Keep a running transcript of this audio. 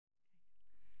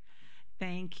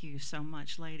Thank you so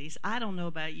much, ladies. I don't know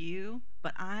about you,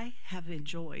 but I have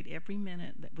enjoyed every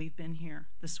minute that we've been here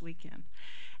this weekend.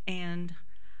 And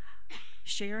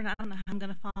Sharon, I don't know how I'm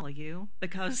going to follow you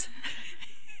because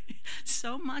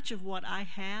so much of what I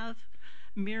have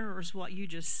mirrors what you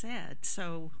just said.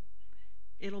 So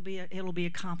it'll be a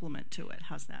compliment to it.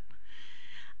 How's that?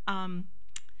 Um,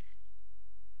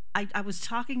 I was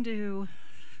talking to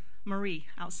Marie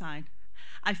outside.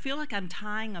 I feel like I'm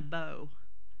tying a bow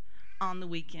on the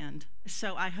weekend,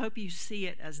 so I hope you see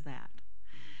it as that.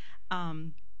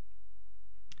 Um,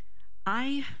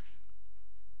 I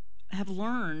have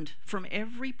learned from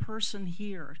every person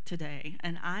here today,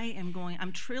 and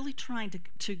I'm truly trying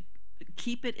to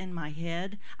keep it in my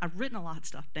head. I've written a lot of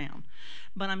stuff down,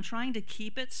 but I'm trying to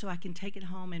keep it so I can take it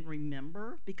home and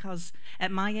remember, because at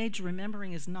my age,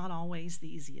 remembering is not always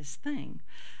the easiest thing.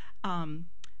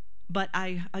 But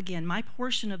again, my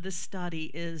portion of this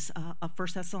study is of 1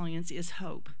 Thessalonians is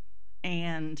hope.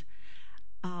 And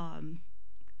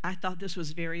I thought this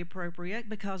was very appropriate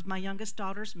because my youngest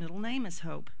daughter's middle name is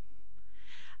Hope.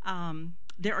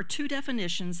 There are two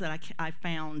definitions that I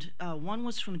found. One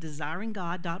was from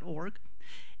desiringgod.org.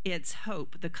 It's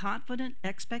hope, the confident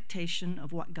expectation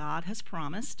of what God has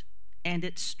promised, and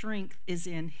its strength is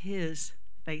in His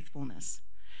faithfulness.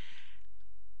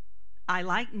 I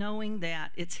like knowing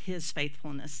that it's His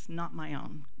faithfulness, not my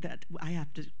own, that I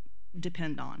have to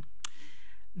depend on.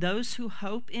 Those who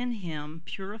hope in Him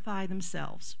purify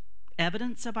themselves.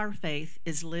 Evidence of our faith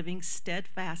is living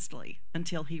steadfastly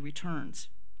until He returns.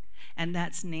 And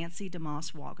that's Nancy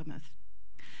DeMoss Wagamuth.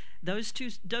 Those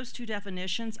two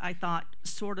definitions I thought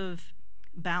sort of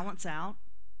balance out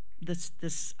this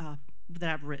that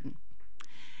I've written.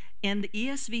 In the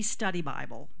ESV Study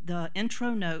Bible, the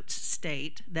intro notes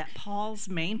state that Paul's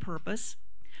main purpose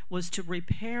was to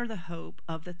repair the hope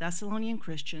of the Thessalonian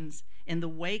Christians in the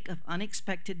wake of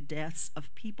unexpected deaths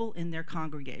of people in their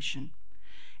congregation.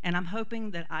 And I'm hoping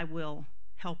that I will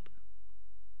help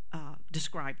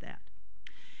describe that.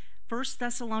 1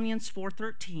 Thessalonians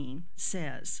 4:13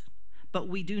 says, "But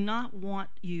we do not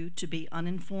want you to be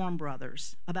uninformed,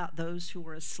 brothers, about those who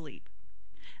are asleep,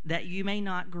 that you may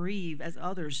not grieve as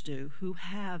others do who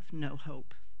have no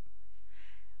hope."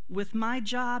 With my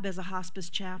job as a hospice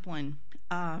chaplain,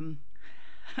 I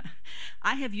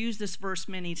have used this verse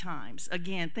many times.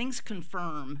 Again, things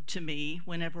confirm to me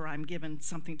whenever I'm given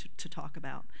something to talk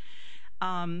about.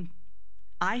 I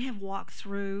have walked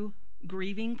through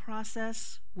grieving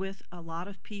process with a lot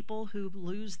of people who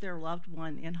lose their loved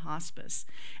one in hospice,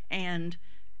 and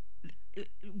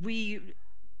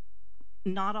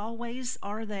not always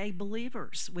are they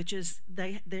believers, which is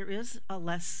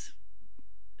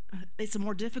it's a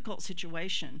more difficult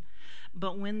situation.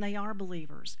 But when they are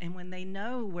believers and when they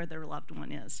know where their loved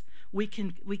one is, we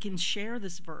can share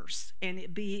this verse and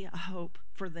it be a hope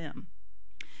for them.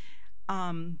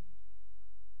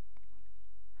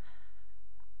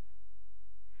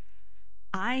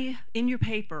 In your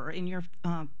paper, in your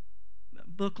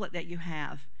booklet that you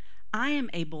have, I am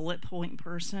a bullet point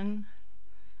person.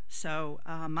 So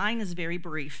mine is very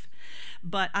brief,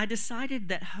 but I decided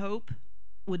that HOPE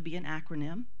would be an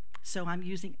acronym, so I'm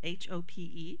using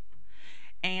HOPE,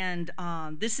 and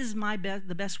this is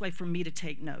the best way for me to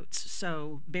take notes,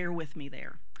 so bear with me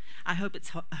there. I hope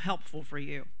it's helpful for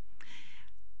you.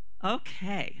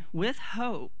 Okay, with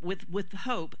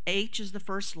hope, H is the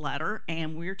first letter,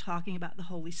 and we're talking about the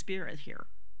Holy Spirit here.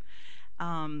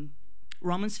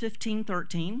 Romans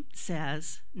 15:13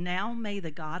 says, "Now may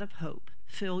the God of hope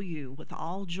fill you with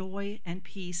all joy and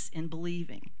peace in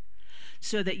believing,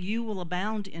 so that you will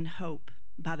abound in hope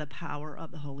by the power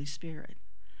of the Holy Spirit."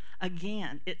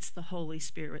 Again, it's the Holy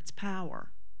Spirit's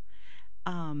power.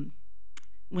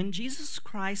 When Jesus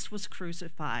Christ was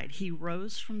crucified, He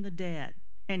rose from the dead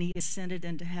and He ascended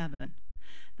into heaven.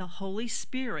 The Holy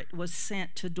Spirit was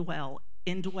sent to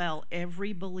indwell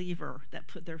every believer that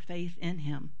put their faith in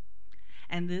Him.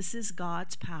 And this is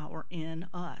God's power in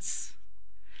us.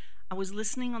 I was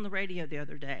listening on the radio the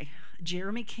other day.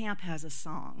 Jeremy Camp has a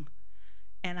song,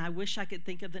 and I wish I could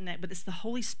think of the name, but it's the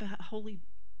Holy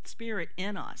Spirit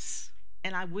in us.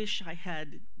 And I wish I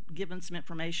had given some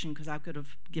information because I could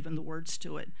have given the words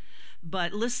to it.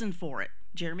 But listen for it,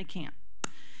 Jeremy Camp.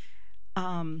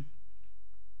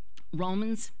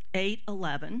 Romans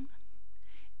 8:11,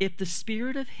 "If the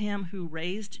spirit of Him who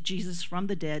raised Jesus from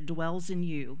the dead dwells in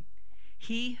you,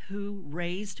 He who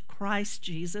raised Christ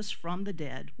Jesus from the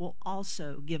dead will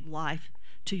also give life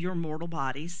to your mortal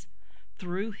bodies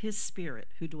through His Spirit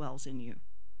who dwells in you."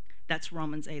 That's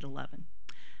Romans 8:11.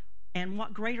 And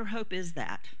what greater hope is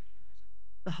that?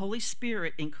 The Holy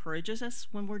Spirit encourages us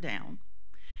when we're down,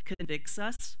 convicts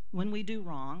us when we do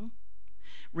wrong,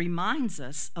 reminds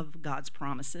us of God's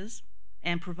promises,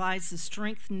 and provides the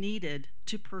strength needed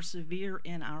to persevere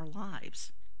in our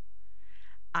lives.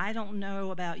 I don't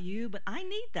know about you, but I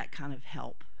need that kind of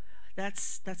help.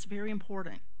 That's very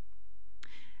important.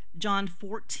 John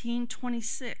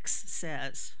 14:26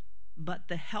 says, "But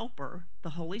the Helper,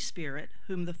 the Holy Spirit,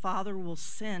 whom the Father will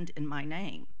send in my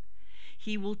name,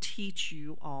 he will teach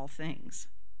you all things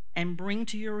and bring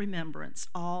to your remembrance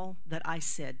all that I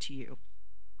said to you."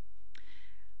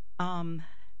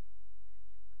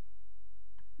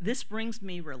 This brings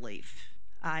me relief.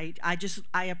 I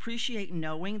appreciate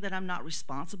knowing that I'm not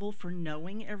responsible for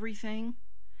knowing everything,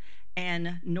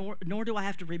 and nor do I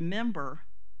have to remember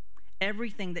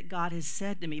everything that God has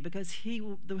said to me, because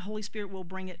the Holy Spirit will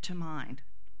bring it to mind.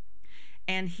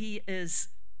 And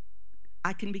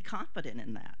I can be confident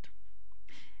in that.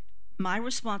 My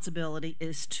responsibility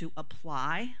is to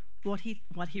apply what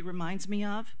he reminds me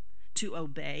of, to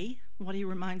obey what he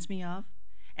reminds me of,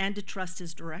 and to trust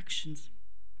his directions.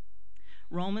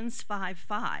 Romans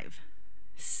 5:5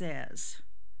 says,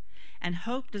 "And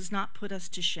hope does not put us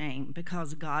to shame,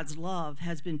 because God's love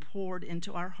has been poured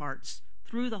into our hearts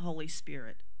through the Holy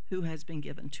Spirit who has been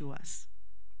given to us."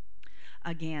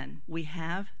 Again, we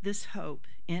have this hope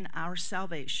in our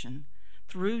salvation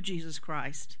through Jesus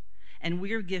Christ, and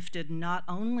we are gifted not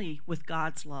only with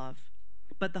God's love,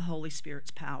 but the Holy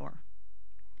Spirit's power.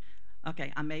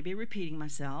 Okay, I may be repeating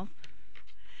myself,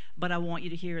 but I want you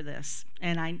to hear this,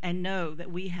 and I know that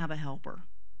we have a helper,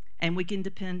 and we can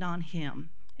depend on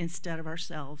him instead of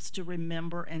ourselves to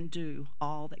remember and do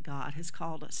all that God has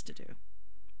called us to do.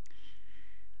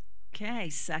 Okay,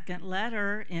 second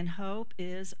letter in hope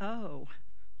is O.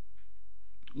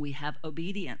 We have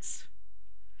obedience.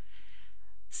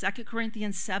 2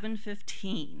 Corinthians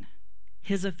 7:15,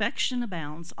 "His affection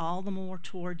abounds all the more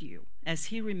toward you, as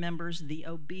he remembers the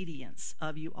obedience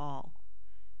of you all,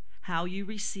 how you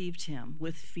received him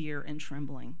with fear and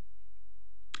trembling."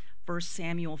 1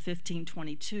 Samuel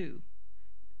 15:22,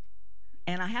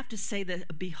 and I have to say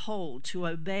that, "Behold, to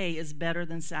obey is better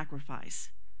than sacrifice."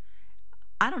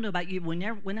 I don't know about you,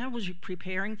 when I was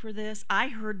preparing for this, I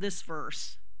heard this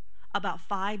verse about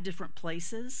 5 different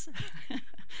places,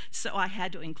 so I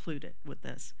had to include it with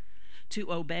this.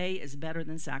 To obey is better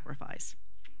than sacrifice.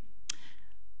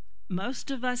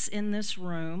 Most of us in this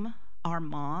room are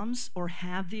moms or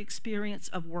have the experience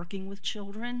of working with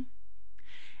children,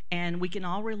 and we can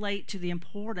all relate to the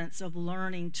importance of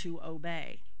learning to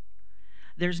obey.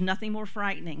 There's nothing more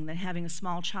frightening than having a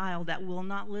small child that will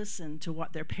not listen to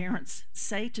what their parents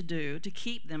say to do to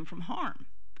keep them from harm.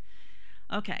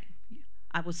 Okay,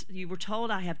 you were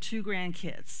told I have 2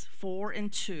 grandkids, 4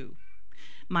 and 2.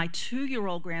 My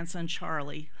 2-year-old grandson,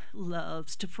 Charlie,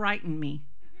 loves to frighten me.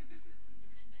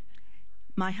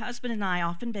 My husband and I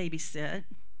often babysit,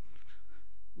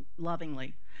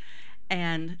 lovingly,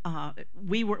 and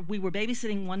we were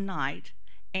babysitting one night,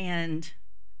 and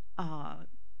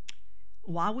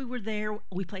while we were there,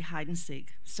 we play hide and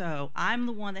seek. So I'm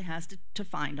the one that has to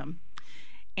find them.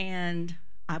 And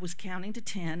I was counting to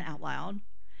 10 out loud.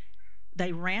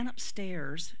 They ran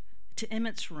upstairs to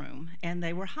Emmett's room, and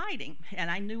they were hiding.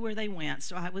 And I knew where they went.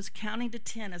 So I was counting to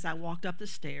 10 as I walked up the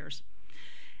stairs.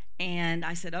 And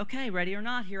I said, "Okay, ready or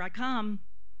not, here I come."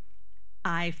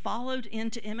 I followed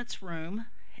into Emmett's room,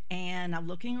 and I'm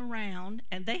looking around,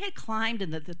 and they had climbed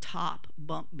into the top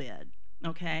bunk bed,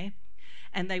 okay?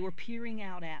 And they were peering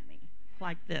out at me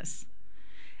like this.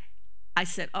 I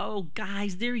said, "Oh,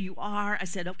 guys, there you are." I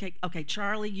said, okay,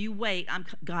 Charlie, you wait.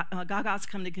 Gaga's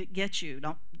come to get you.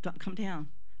 Don't come down.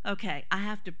 Okay, I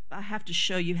have to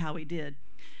show you how he did.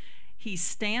 He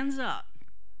stands up,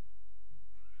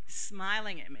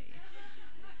 smiling at me,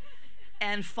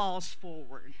 and falls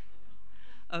forward.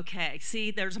 Okay,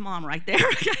 see, there's a mom right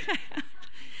there.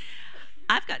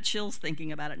 I've got chills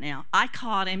thinking about it now. I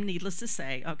caught him, needless to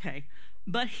say, okay.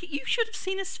 But you should have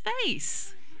seen his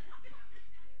face.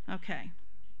 Okay.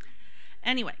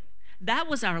 Anyway, that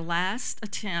was our last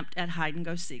attempt at hide and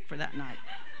go seek for that night.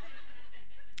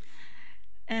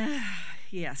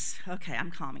 Yes. Okay,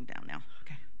 I'm calming down now.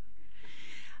 Okay.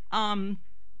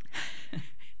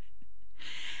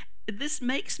 This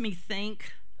makes me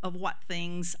think of what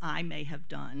things I may have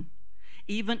done,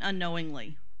 even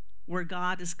unknowingly, where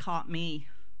God has caught me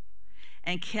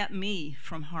and kept me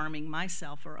from harming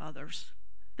myself or others.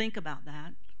 Think about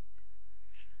that.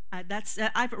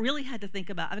 I've really had to think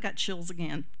about. I've got chills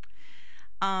again.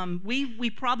 We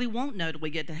probably won't know till we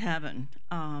get to heaven,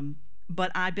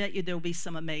 but I bet you there will be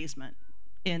some amazement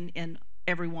in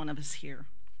every one of us here.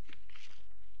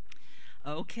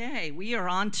 Okay, we are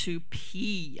on to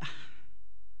P.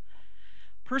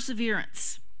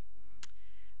 Perseverance.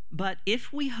 But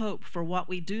if we hope for what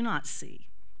we do not see,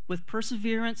 with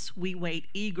perseverance we wait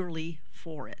eagerly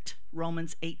for it.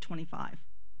 Romans 8:25.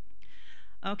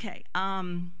 Okay,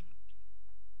 I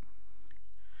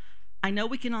know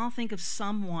we can all think of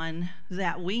someone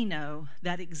that we know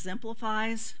that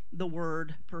exemplifies the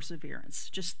word perseverance.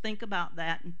 Just think about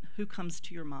that and who comes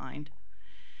to your mind.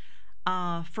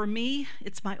 For me,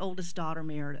 it's my oldest daughter,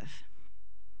 Meredith.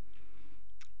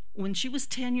 When she was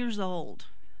 10 years old,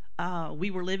 we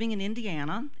were living in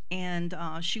Indiana, and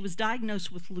she was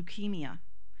diagnosed with leukemia.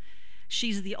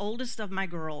 She's the oldest of my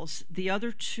girls. The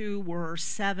other two were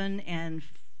 7 and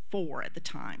 4 at the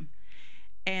time.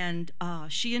 And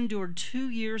she endured 2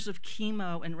 years of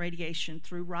chemo and radiation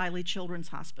through Riley Children's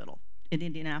Hospital in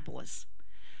Indianapolis.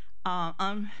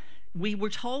 We were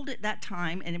told at that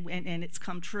time, and it's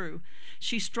come true,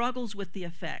 she struggles with the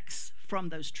effects from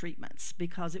those treatments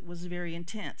because it was very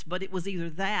intense. But it was either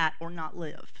that or not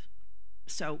live.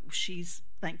 So she's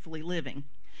thankfully living.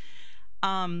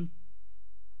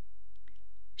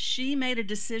 She made a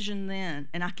decision then,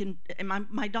 and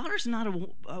my daughter's not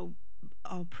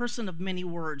a person of many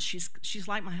words. She's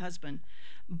like my husband,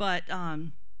 but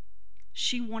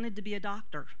she wanted to be a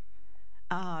doctor.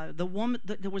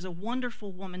 There was a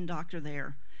wonderful woman doctor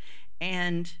there,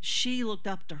 and she looked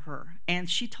up to her, and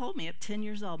she told me at 10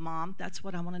 years old, "Mom, that's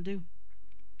what I want to do."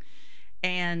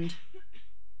 And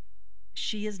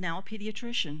she is now a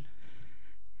pediatrician.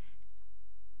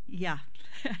 Yeah.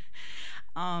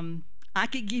 I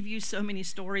could give you so many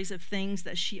stories of things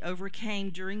that she overcame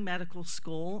during medical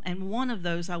school, and one of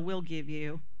those I will give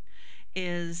you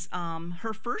is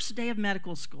her first day of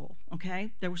medical school,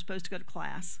 okay? They were supposed to go to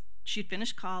class. She'd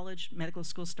finished college, medical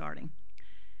school starting.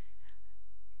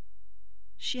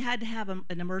 She had to have an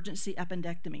emergency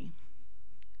appendectomy.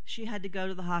 She had to go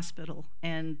to the hospital,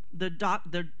 and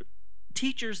the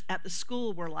teachers at the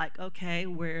school were like, "Okay,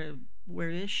 where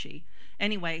is she?"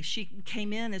 Anyway, she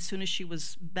came in as soon as she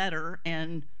was better,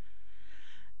 and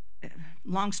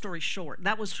long story short,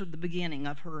 that was the beginning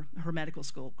of her medical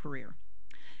school career.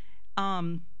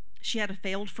 She had a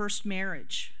failed first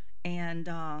marriage,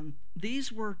 and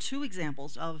these were 2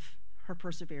 examples of her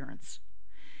perseverance.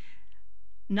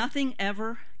 Nothing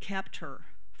ever kept her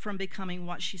from becoming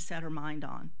what she set her mind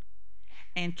on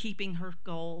and keeping her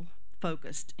goal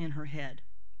focused in her head.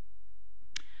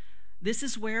 This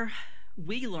is where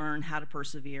we learn how to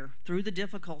persevere, through the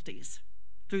difficulties,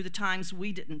 through the times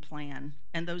we didn't plan,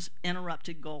 and those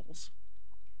interrupted goals.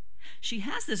 She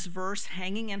has this verse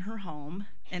hanging in her home,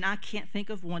 and I can't think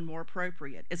of one more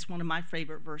appropriate. It's one of my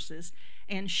favorite verses,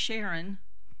 and Sharon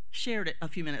shared it a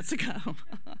few minutes ago.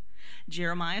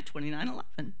 Jeremiah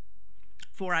 29:11.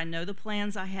 "For I know the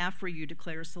plans I have for you,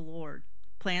 declares the Lord,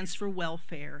 plans for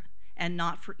welfare and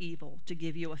not for evil, to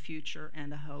give you a future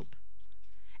and a hope."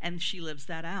 And she lives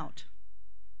that out.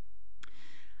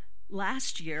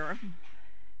 Last year,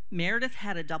 Meredith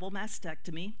had a double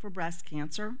mastectomy for breast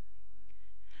cancer,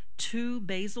 2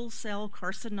 basal cell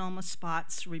carcinoma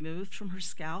spots removed from her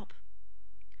scalp,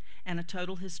 and a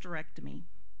total hysterectomy.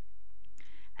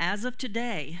 As of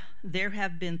today, there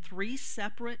have been 3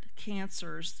 separate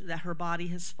cancers that her body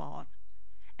has fought,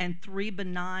 and 3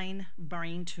 benign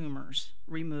brain tumors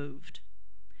removed,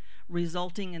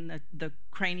 resulting in the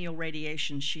cranial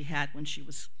radiation she had when she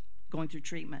was going through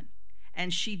treatment.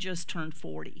 And she just turned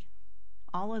 40.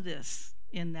 All of this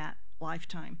in that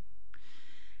lifetime.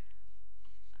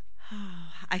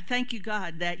 I thank you,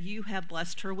 God, that you have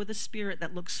blessed her with a spirit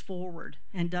that looks forward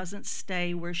and doesn't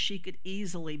stay where she could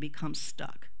easily become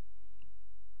stuck.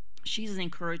 She's an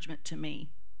encouragement to me.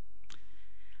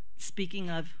 Speaking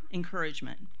of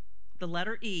encouragement, the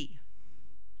letter E,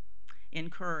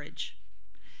 encourage.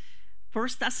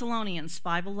 1 Thessalonians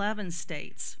 5:11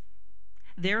 states,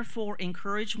 "Therefore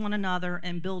encourage one another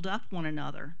and build up one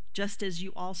another, just as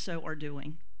you also are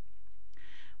doing."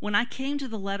 When I came to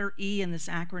the letter E in this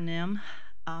acronym,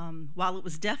 while it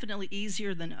was definitely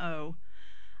easier than O,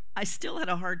 I still had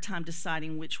a hard time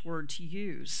deciding which word to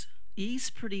use. E's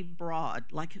pretty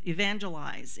broad, like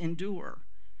evangelize, endure,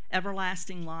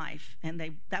 everlasting life, and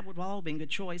that would all have been good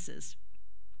choices.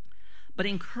 But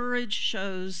encourage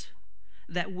shows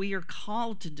that we are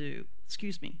called to do,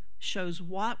 shows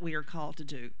what we are called to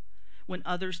do when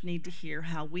others need to hear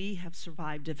how we have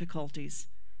survived difficulties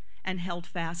and held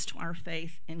fast to our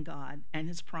faith in God and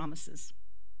his promises.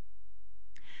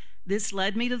 This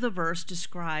led me to the verse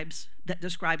that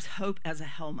describes hope as a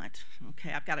helmet.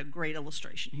 Okay, I've got a great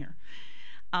illustration here.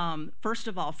 First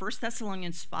of all, 1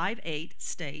 Thessalonians 5:8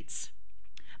 states,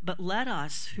 "But let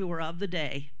us who are of the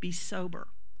day be sober,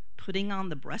 putting on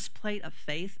the breastplate of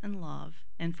faith and love,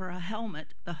 and for a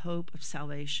helmet, the hope of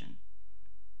salvation.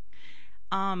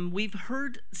 We've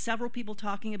heard several people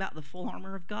talking about the full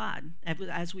armor of God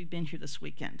as we've been here this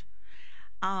weekend.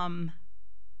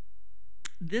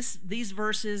 These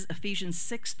verses, Ephesians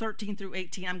 6:13 through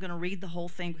 18, I'm going to read the whole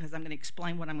thing because I'm going to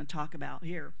explain what I'm going to talk about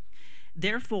here.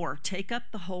 Therefore, take up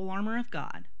the whole armor of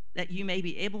God, that you may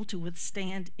be able to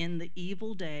withstand in the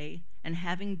evil day, and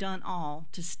having done all,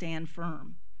 to stand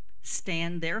firm.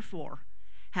 Stand therefore,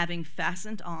 having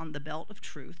fastened on the belt of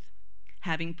truth,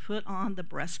 having put on the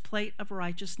breastplate of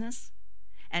righteousness,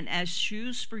 and as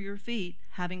shoes for your feet,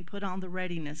 having put on the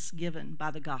readiness given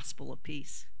by the gospel of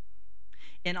peace.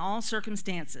 In all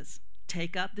circumstances,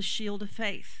 take up the shield of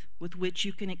faith, with which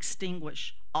you can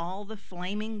extinguish all the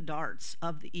flaming darts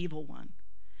of the evil one,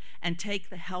 and take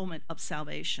the helmet of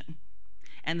salvation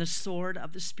and the sword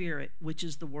of the Spirit, which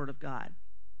is the word of God,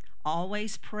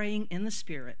 always praying in the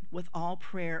Spirit with all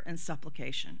prayer and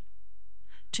supplication.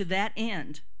 To that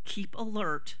end, keep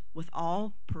alert with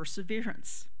all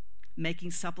perseverance,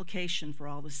 making supplication for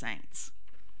all the saints.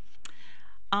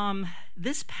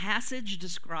 This passage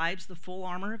describes the full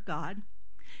armor of God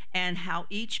and how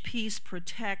each piece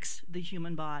protects the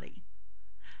human body.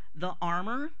 The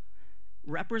armor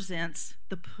represents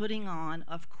the putting on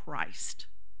of Christ.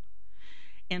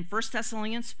 In 1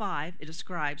 Thessalonians 5, it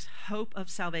describes hope of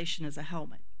salvation as a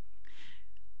helmet.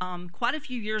 Quite a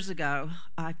few years ago,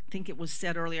 I think it was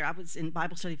said earlier, I was in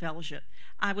Bible Study Fellowship.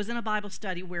 I was in a Bible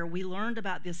study where we learned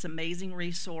about this amazing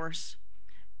resource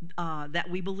that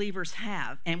we believers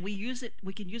have, and we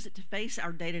can use it to face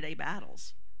our day-to-day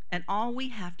battles. And all we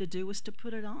have to do is to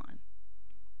put it on.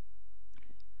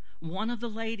 One of the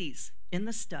ladies in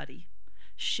the study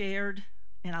shared,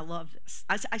 and I love this.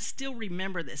 I still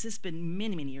remember this. It's been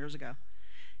many, many years ago.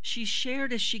 She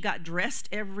shared as she got dressed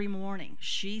every morning,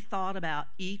 she thought about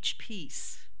each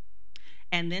piece,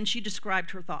 and then she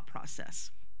described her thought process.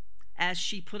 As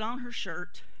she put on her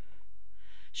shirt,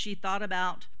 she thought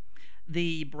about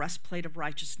the breastplate of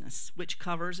righteousness, which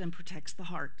covers and protects the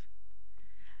heart.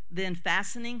 Then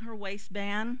fastening her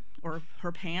waistband or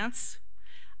her pants,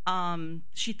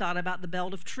 she thought about the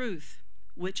belt of truth,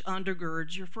 which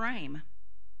undergirds your frame.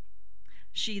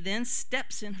 She then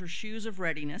steps in her shoes of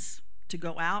readiness to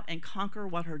go out and conquer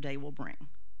what her day will bring.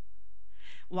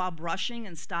 While brushing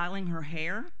and styling her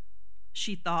hair,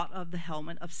 she thought of the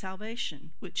helmet of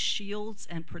salvation, which shields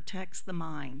and protects the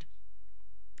mind.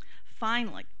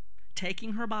 Finally,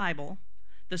 taking her Bible,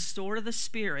 the sword of the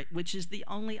Spirit, which is the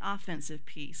only offensive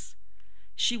piece,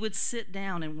 she would sit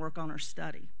down and work on her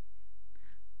study.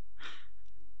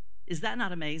 Is that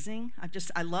not amazing?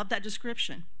 I love that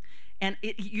description. And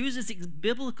it uses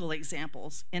biblical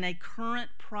examples in a current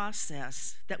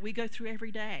process that we go through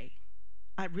every day.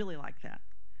 I really like that.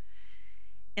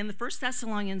 In the 1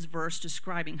 Thessalonians verse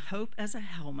describing hope as a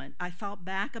helmet, I thought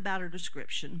back about her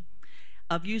description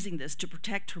of using this to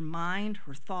protect her mind,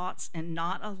 her thoughts, and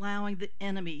not allowing the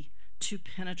enemy to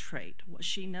penetrate what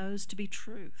she knows to be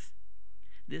truth.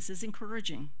 This is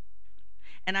encouraging.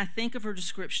 And I think of her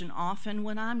description often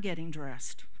when I'm getting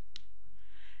dressed.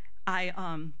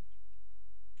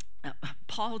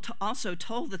 Paul also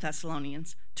told the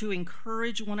Thessalonians to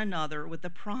encourage one another with the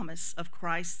promise of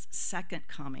Christ's second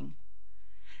coming.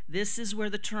 This is where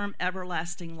the term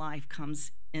everlasting life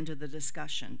comes into the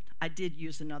discussion. I did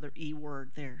use another E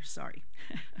word there, sorry.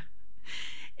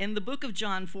 In the book of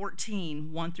John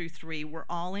 14, 1 through 3, we're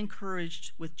all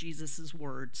encouraged with Jesus'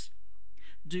 words.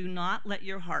 Do not let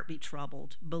your heart be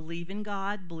troubled. Believe in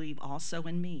God, believe also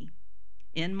in me.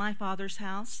 In my Father's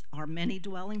house are many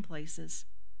dwelling places.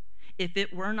 If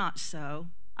it were not so,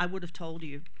 I would have told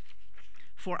you.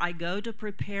 For I go to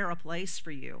prepare a place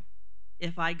for you.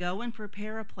 If I go and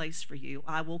prepare a place for you,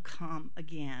 I will come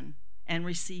again and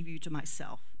receive you to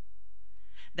myself,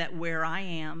 that where I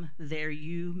am, there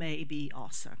you may be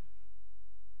also.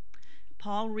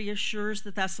 Paul reassures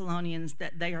the Thessalonians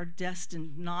that they are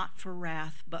destined not for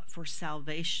wrath, but for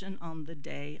salvation on the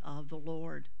day of the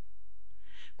Lord.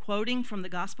 Quoting from the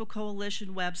Gospel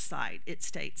Coalition website, it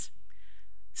states,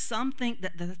 some think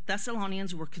that the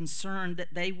Thessalonians were concerned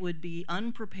that they would be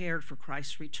unprepared for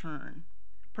Christ's return.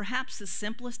 Perhaps the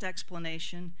simplest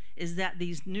explanation is that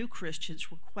these new Christians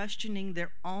were questioning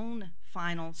their own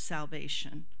final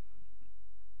salvation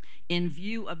in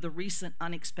view of the recent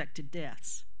unexpected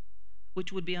deaths,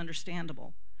 which would be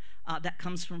understandable. That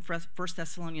comes from 1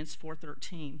 Thessalonians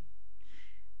 4:13.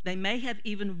 They may have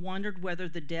even wondered whether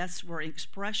the deaths were an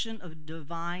expression of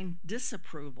divine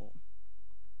disapproval.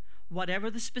 Whatever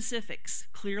the specifics,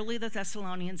 clearly the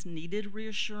Thessalonians needed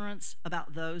reassurance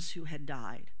about those who had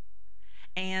died.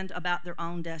 and about their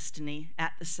own destiny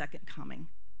at the second coming.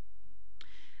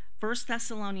 1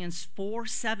 Thessalonians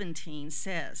 4:17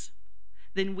 says,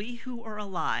 "Then we who are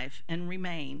alive and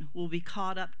remain will be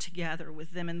caught up together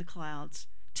with them in the clouds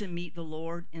to meet the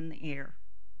Lord in the air.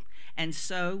 And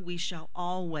so we shall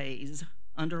always,"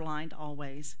 underlined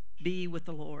always, "be with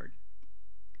the Lord."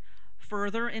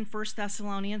 Further, in 1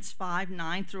 Thessalonians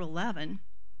 5:9-11,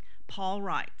 Paul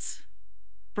writes,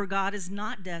 "For God has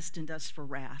not destined us for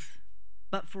wrath,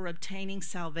 but for obtaining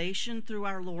salvation through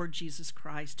our Lord Jesus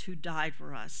Christ, who died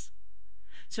for us,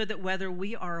 so that whether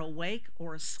we are awake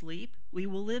or asleep, we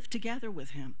will live together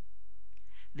with him.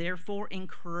 Therefore,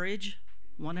 encourage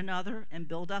one another and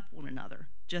build up one another,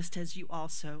 just as you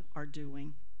also are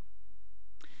doing."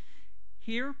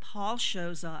 Here, Paul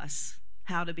shows us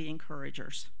how to be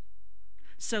encouragers.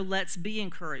 So let's be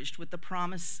encouraged with the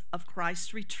promise of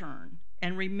Christ's return,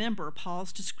 and remember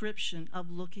Paul's description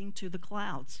of looking to the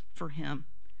clouds for him.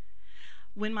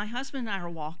 When my husband and I are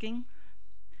walking,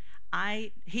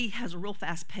 he has a real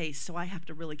fast pace, so I have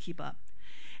to really keep up.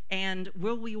 And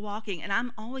we'll be walking, and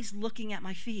I'm always looking at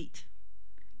my feet.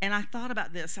 And I thought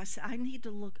about this. I said, I need to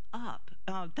look up.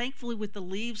 Thankfully, with the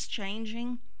leaves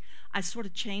changing, I sort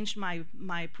of changed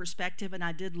my perspective, and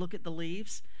I did look at the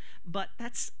leaves. But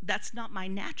that's not my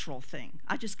natural thing.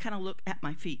 I just kind of look at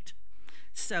my feet.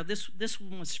 So this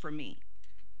one was for me.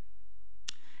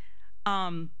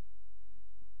 The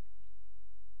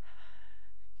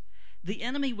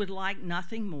enemy would like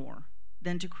nothing more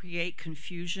than to create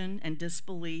confusion and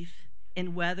disbelief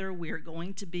in whether we're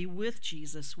going to be with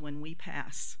Jesus when we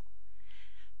pass.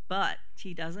 But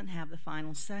he doesn't have the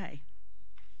final say.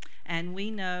 And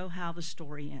we know how the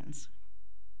story ends.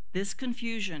 This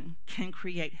confusion can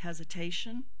create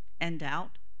hesitation and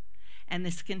doubt, and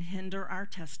this can hinder our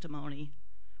testimony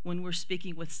when we're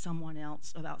speaking with someone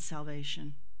else about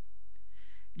salvation.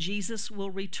 Jesus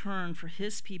will return for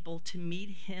his people to meet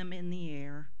him in the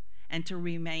air and to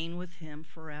remain with him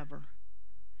forever.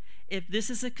 If this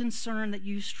is a concern that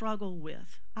you struggle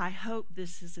with, I hope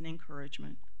this is an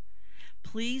encouragement.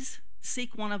 Please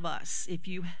seek one of us if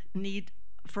you need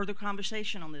further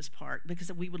conversation on this part,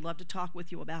 because we would love to talk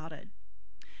with you about it.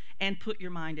 And put your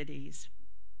mind at ease.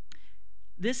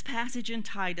 This passage in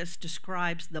Titus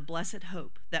describes the blessed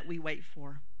hope that we wait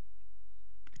for.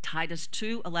 Titus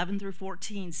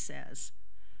 2:11-14 says,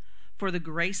 "For the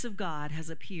grace of God has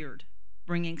appeared,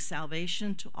 bringing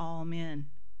salvation to all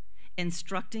men,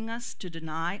 instructing us to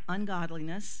deny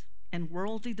ungodliness and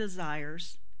worldly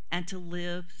desires and to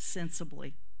live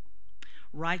sensibly,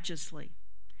 righteously,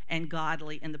 and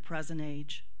godly in the present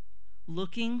age,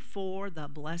 looking for the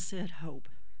blessed hope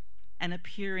and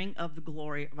appearing of the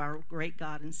glory of our great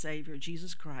God and Savior,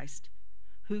 Jesus Christ,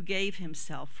 who gave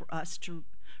himself for us to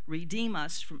redeem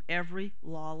us from every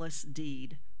lawless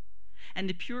deed and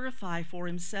to purify for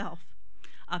himself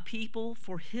a people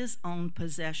for his own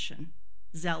possession,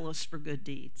 zealous for good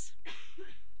deeds."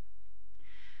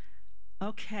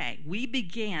 Okay, we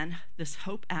began this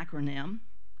HOPE acronym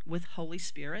with Holy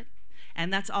Spirit,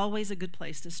 and that's always a good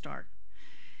place to start.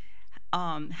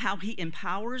 How he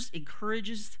empowers,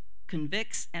 encourages,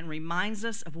 convicts, and reminds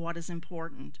us of what is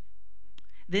important.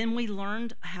 Then we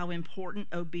learned how important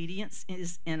obedience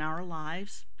is in our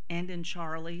lives and in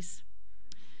Charlie's.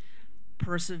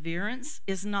 Perseverance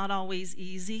is not always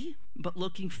easy, but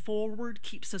looking forward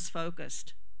keeps us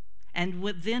focused. And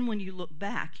then when you look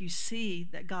back, you see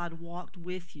that God walked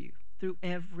with you through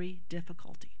every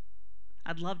difficulty.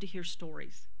 I'd love to hear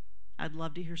stories. I'd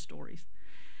love to hear stories.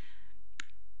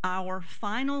 Our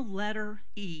final letter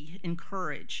E,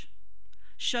 encourage,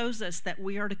 shows us that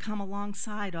we are to come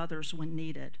alongside others when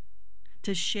needed,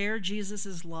 to share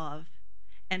Jesus' love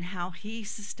and how he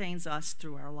sustains us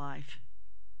through our life.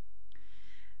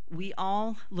 We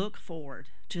all look forward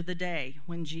to the day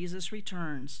when Jesus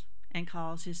returns and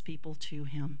calls his people to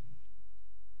him.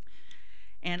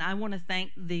 And I want to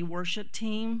thank the worship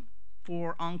team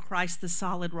for "On Christ the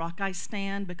Solid Rock I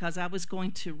Stand," because I was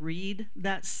going to read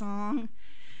that song.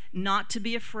 Not to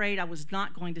be afraid, I was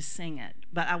not going to sing it,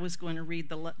 but I was going to read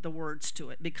the words to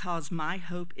it, because my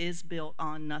hope is built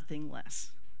on nothing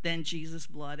less than Jesus'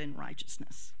 blood and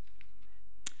righteousness.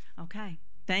 Okay,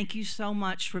 thank you so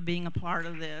much for being a part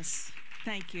of this.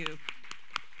 Thank you.